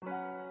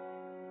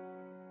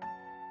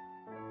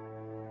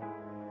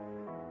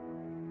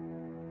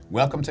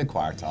Welcome to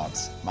Choir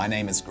Talks. My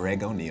name is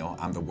Greg O'Neill.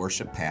 I'm the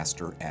worship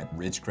pastor at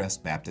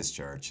Ridgecrest Baptist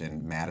Church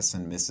in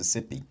Madison,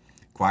 Mississippi.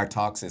 Choir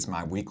Talks is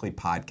my weekly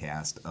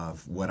podcast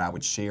of what I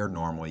would share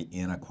normally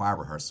in a choir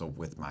rehearsal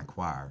with my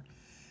choir.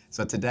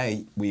 So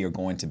today we are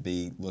going to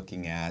be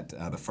looking at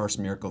the first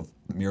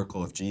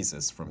miracle of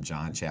Jesus from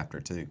John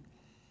chapter 2.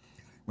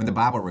 When the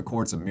Bible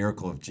records a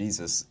miracle of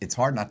Jesus, it's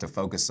hard not to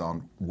focus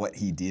on what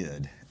he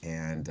did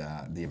and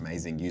the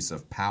amazing use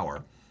of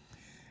power.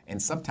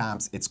 And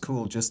sometimes it's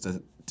cool just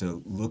to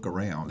look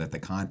around at the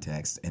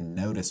context and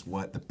notice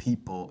what the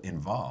people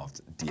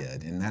involved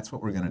did. And that's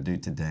what we're going to do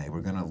today.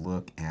 We're going to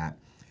look at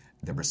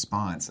the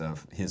response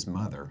of his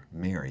mother,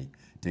 Mary,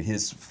 to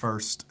his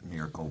first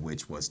miracle,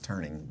 which was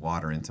turning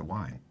water into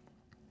wine.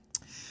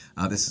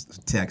 This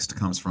text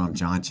comes from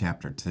John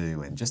chapter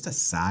 2. And just a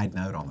side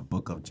note on the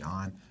book of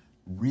John,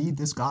 read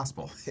this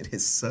gospel. It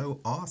is so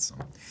awesome.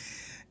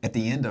 At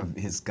the end of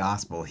his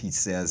gospel, he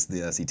says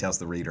this, he tells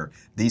the reader,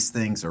 "These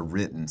things are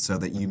written so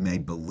that you may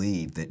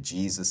believe that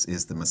Jesus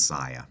is the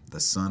Messiah, the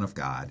Son of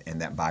God,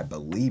 and that by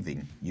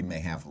believing you may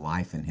have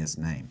life in his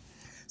name."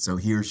 So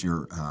here's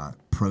your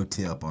pro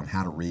tip on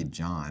how to read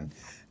John.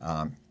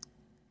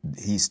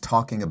 He's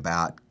talking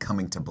about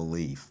coming to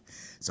belief.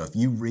 So if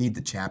you read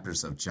the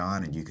chapters of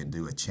John, and you can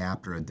do a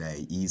chapter a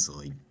day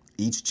easily,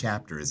 each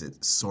chapter is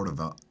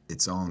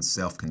its own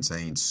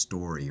self-contained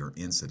story or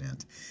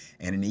incident.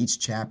 And in each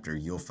chapter,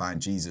 you'll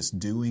find Jesus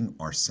doing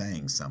or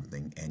saying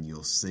something, and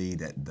you'll see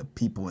that the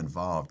people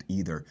involved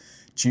either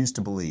choose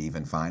to believe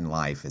and find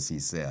life, as he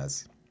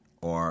says,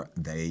 or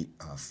they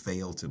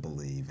fail to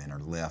believe and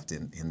are left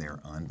in their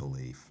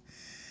unbelief.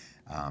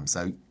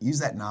 So use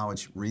that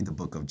knowledge, read the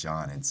book of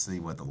John, and see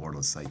what the Lord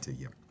will say to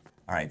you.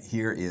 All right,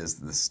 here is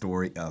the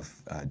story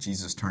of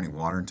Jesus turning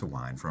water into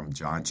wine from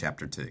John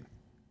chapter 2.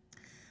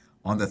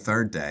 On the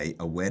third day,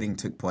 a wedding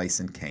took place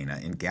in Cana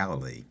in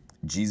Galilee.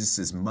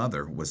 Jesus'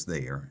 mother was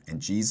there,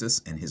 and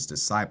Jesus and his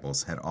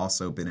disciples had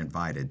also been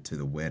invited to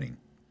the wedding.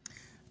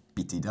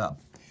 BT-dub.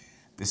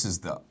 This is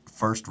the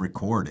first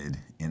recorded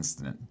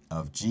incident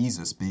of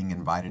Jesus being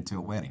invited to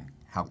a wedding.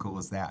 How cool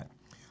is that?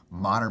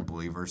 Modern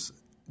believers,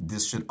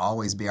 this should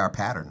always be our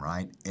pattern,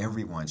 right?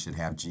 Everyone should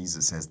have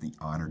Jesus as the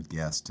honored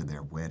guest to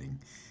their wedding.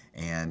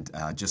 And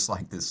just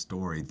like this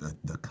story,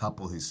 the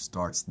couple who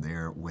starts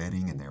their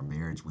wedding and their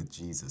marriage with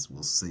Jesus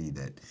will see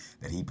that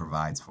he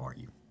provides for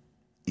you.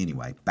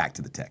 Anyway, back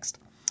to the text.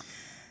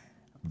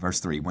 Verse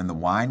 3, when the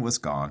wine was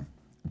gone,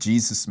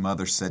 Jesus'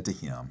 mother said to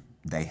him,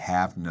 "They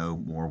have no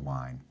more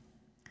wine."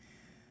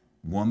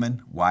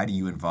 "Woman, why do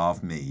you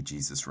involve me?"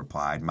 Jesus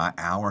replied. "My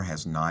hour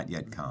has not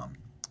yet come."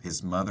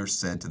 His mother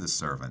said to the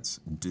servants,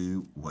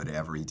 "Do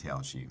whatever he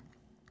tells you."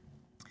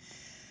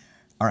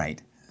 All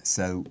right,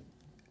 so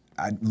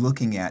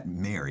looking at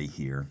Mary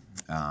here,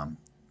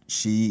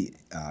 she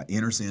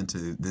enters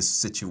into this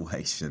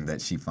situation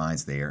that she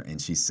finds there, and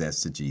she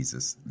says to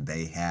Jesus,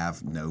 "They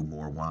have no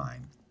more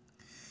wine."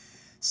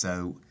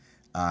 So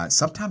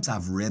sometimes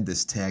I've read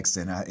this text,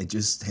 and it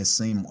just has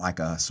seemed like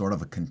a sort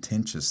of a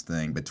contentious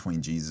thing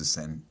between Jesus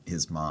and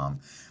his mom.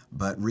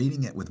 But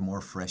reading it with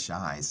more fresh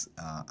eyes,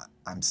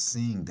 I'm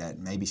seeing that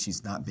maybe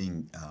she's not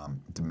being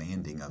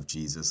demanding of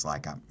Jesus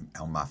like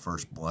on my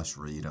first blush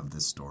read of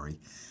this story,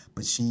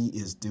 but she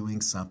is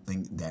doing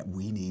something that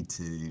we need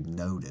to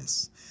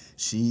notice.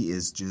 She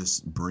is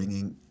just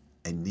bringing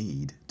a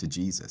need to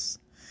Jesus.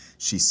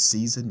 She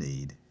sees a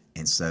need,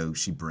 and so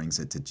she brings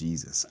it to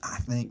Jesus. I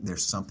think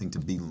there's something to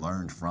be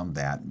learned from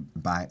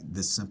that by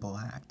this simple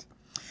act.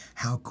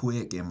 How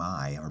quick am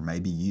I, or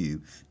maybe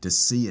you, to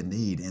see a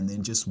need and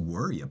then just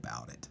worry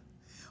about it?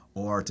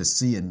 Or to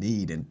see a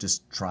need and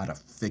just try to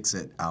fix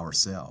it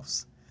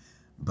ourselves?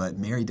 But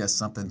Mary does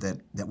something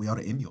that we ought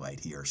to emulate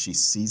here. She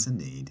sees a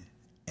need,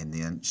 and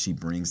then she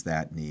brings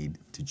that need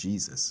to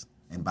Jesus.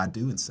 And by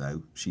doing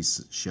so, she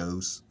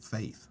shows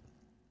faith.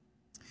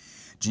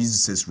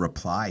 Jesus'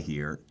 reply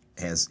here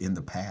has in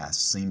the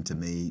past seemed to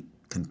me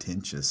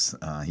contentious.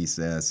 He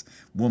says,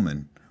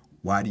 "Woman,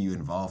 why do you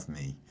involve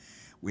me?"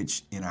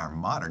 Which in our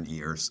modern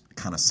ears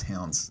kind of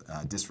sounds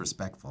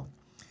disrespectful.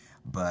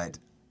 But,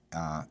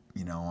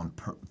 on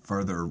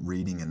further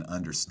reading and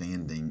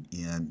understanding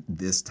in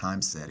this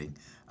time setting,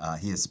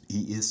 he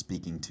is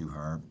speaking to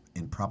her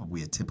in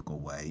probably a typical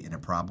way, and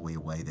in probably a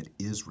way that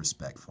is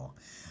respectful.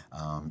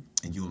 And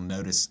you'll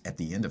notice at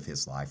the end of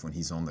his life, when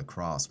he's on the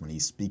cross, when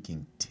he's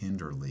speaking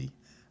tenderly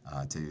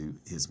to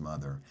his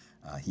mother,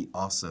 he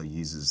also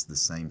uses the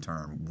same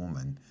term,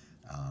 woman,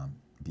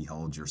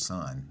 "Behold your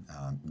son,"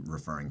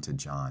 referring to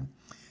John.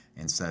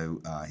 And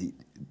so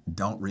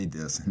don't read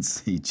this and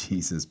see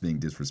Jesus being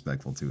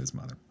disrespectful to his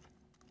mother.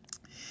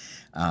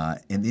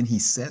 And then he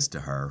says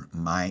to her,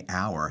 "My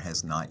hour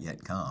has not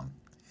yet come."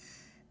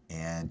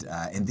 And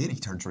then he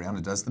turns around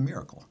and does the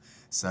miracle.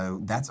 So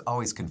that's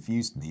always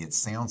confused me. It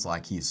sounds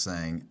like he's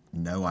saying,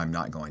 "No, I'm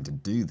not going to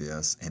do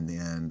this," and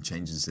then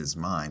changes his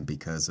mind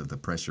because of the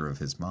pressure of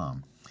his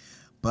mom.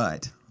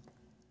 But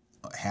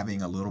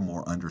having a little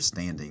more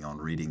understanding on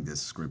reading this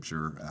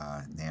scripture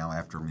now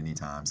after many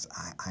times,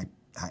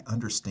 I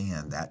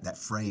understand that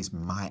phrase,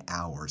 "my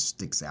hour,"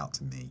 sticks out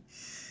to me.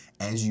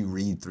 as you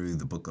read through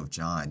the book of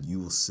John, you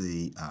will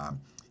see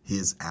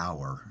his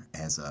hour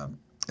as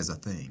a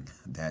thing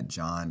that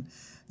John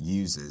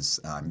uses,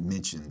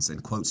 mentions,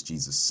 and quotes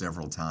Jesus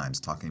several times,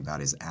 talking about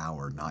his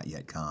hour not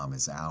yet come,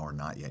 his hour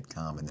not yet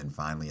come. And then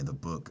finally in the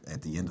book,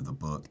 at the end of the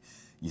book,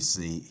 you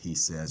see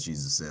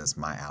Jesus says,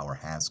 my hour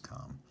has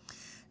come.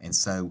 And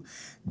so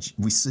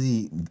we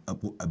see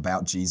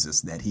about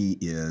Jesus that he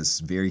is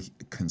very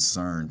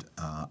concerned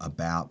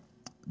about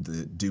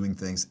doing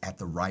things at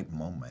the right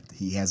moment.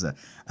 He has a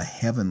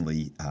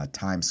heavenly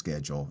time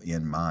schedule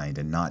in mind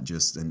and not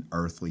just an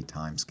earthly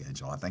time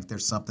schedule. I think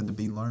there's something to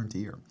be learned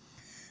here,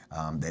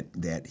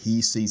 that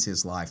he sees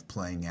his life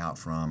playing out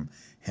from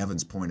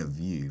heaven's point of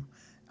view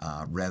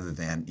rather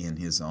than in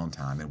his own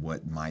time and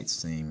what might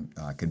seem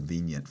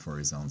convenient for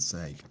his own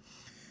sake.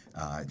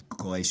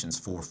 Galatians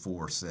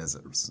 4:4 says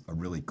it a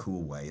really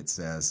cool way. It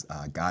says,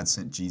 God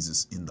sent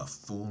Jesus in the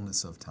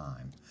fullness of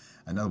time.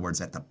 In other words,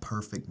 at the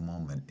perfect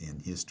moment in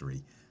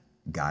history,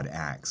 God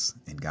acts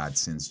and God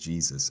sends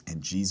Jesus.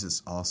 And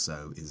Jesus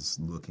also is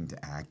looking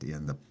to act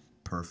in the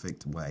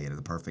perfect way, in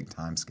the perfect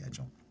time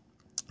schedule.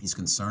 He's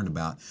concerned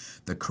about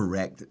the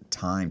correct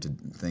time to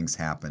things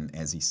happen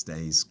as he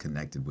stays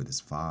connected with his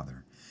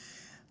Father.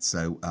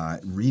 So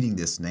reading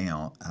this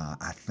now,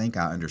 I think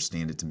I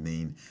understand it to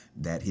mean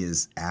that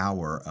his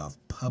hour of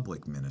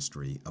public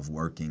ministry, of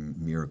working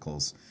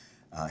miracles,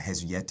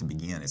 has yet to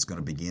begin. It's going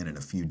to begin in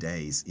a few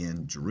days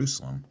in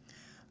Jerusalem.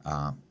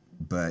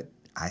 But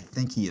I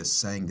think he is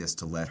saying this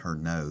to let her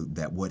know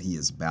that what he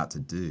is about to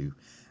do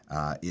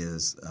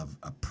is of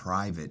a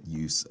private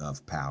use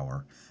of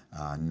power,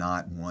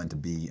 not one to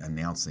be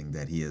announcing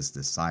that he is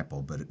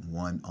disciple, but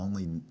one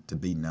only to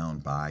be known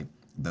by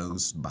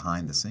those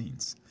behind the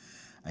scenes.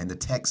 And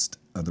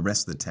the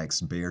rest of the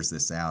text bears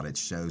this out. It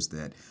shows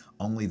that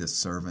only the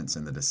servants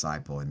and the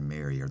disciple and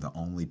Mary are the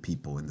only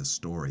people in the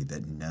story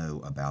that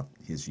know about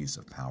his use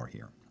of power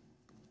here.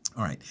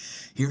 All right,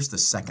 here's the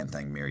second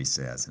thing Mary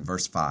says. In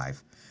verse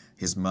 5,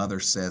 his mother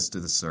says to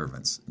the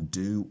servants,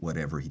 do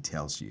whatever he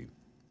tells you.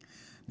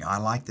 Now, I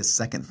like the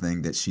second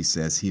thing that she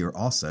says here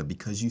also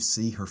because you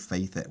see her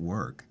faith at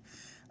work.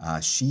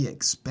 She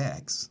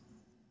expects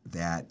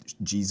that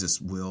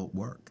Jesus will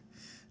work.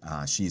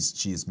 She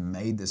has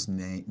made this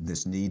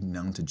need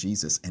known to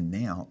Jesus, and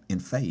now in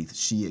faith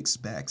she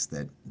expects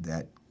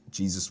that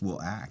Jesus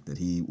will act, that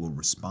he will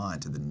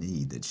respond to the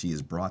need that she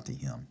has brought to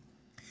him.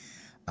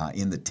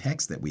 In the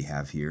text that we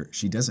have here,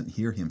 she doesn't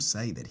hear him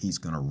say that he's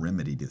going to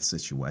remedy the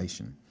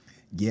situation,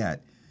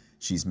 yet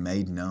she's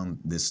made known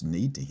this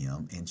need to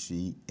him, and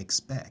she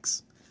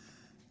expects.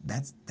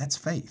 That's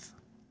faith.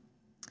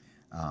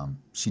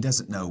 She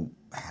doesn't know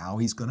how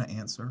he's going to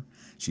answer.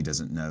 She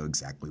doesn't know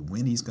exactly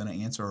when he's going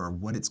to answer or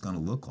what it's going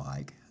to look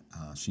like.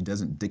 She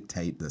doesn't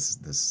dictate this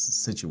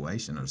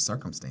situation or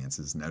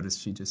circumstances. Notice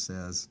she just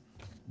says,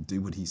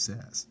 do what he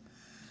says.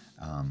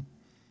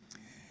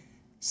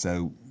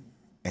 So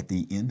at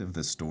the end of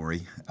the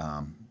story,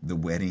 the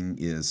wedding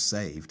is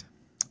saved.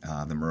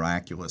 The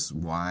miraculous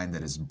wine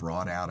that is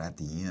brought out at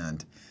the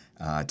end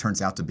turns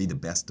out to be the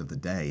best of the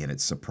day, and it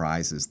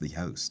surprises the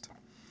host.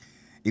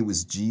 It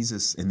was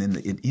Jesus, and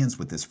then it ends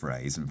with this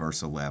phrase in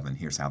verse 11.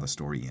 Here's how the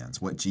story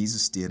ends. What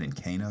Jesus did in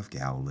Cana of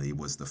Galilee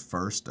was the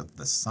first of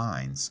the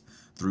signs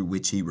through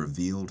which he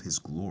revealed his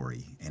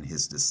glory, and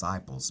his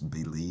disciples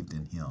believed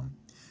in him.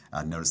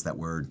 Notice that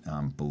word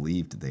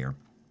believed there.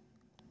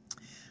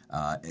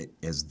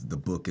 As the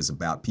book is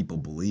about people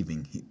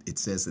believing, it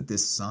says that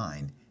this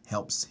sign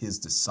helps his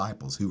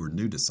disciples, who were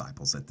new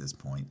disciples at this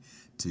point,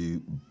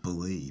 to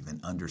believe and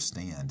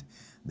understand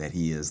that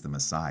he is the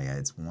Messiah.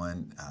 It's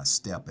one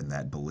step in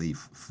that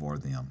belief for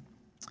them.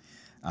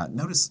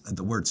 Notice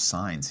the word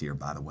signs here,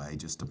 by the way,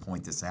 just to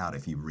point this out.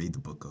 If you read the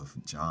book of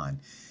John,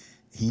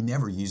 he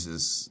never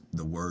uses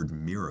the word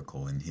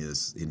miracle in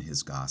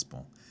his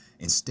gospel.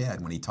 Instead,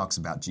 when he talks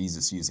about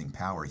Jesus using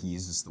power, he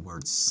uses the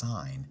word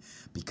sign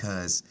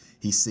because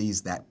he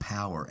sees that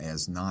power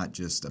as not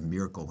just a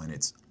miracle in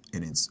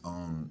its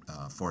own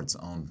for its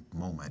own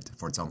moment,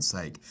 for its own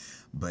sake,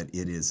 but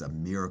it is a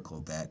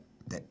miracle that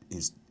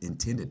is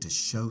intended to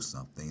show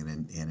something,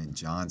 and in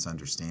John's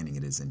understanding,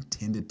 it is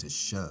intended to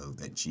show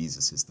that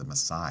Jesus is the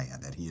Messiah,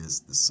 that he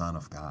is the Son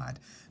of God,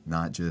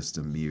 not just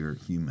a mere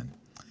human.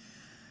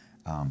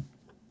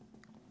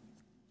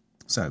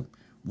 So,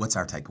 what's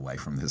our takeaway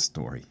from this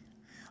story?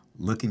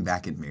 Looking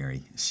back at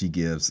Mary, she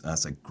gives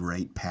us a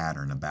great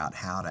pattern about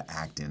how to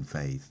act in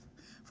faith.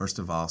 First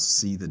of all,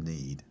 see the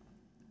need.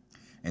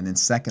 And then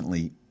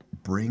secondly,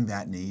 bring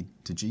that need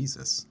to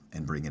Jesus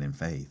and bring it in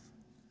faith.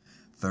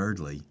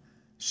 Thirdly,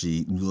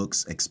 she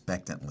looks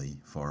expectantly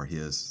for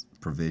his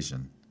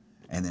provision.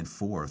 And then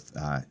fourth,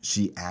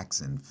 she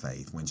acts in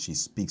faith. When she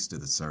speaks to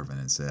the servant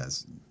and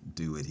says,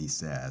 do what he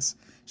says,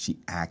 she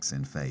acts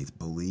in faith,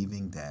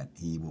 believing that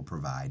he will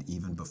provide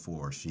even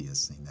before she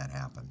has seen that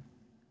happen.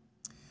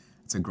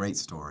 It's a great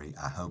story.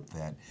 I hope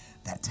that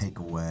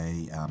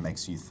takeaway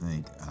makes you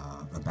think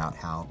about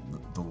how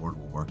the Lord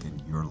will work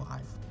in your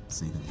life.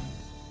 See the need.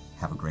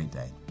 Have a great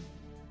day.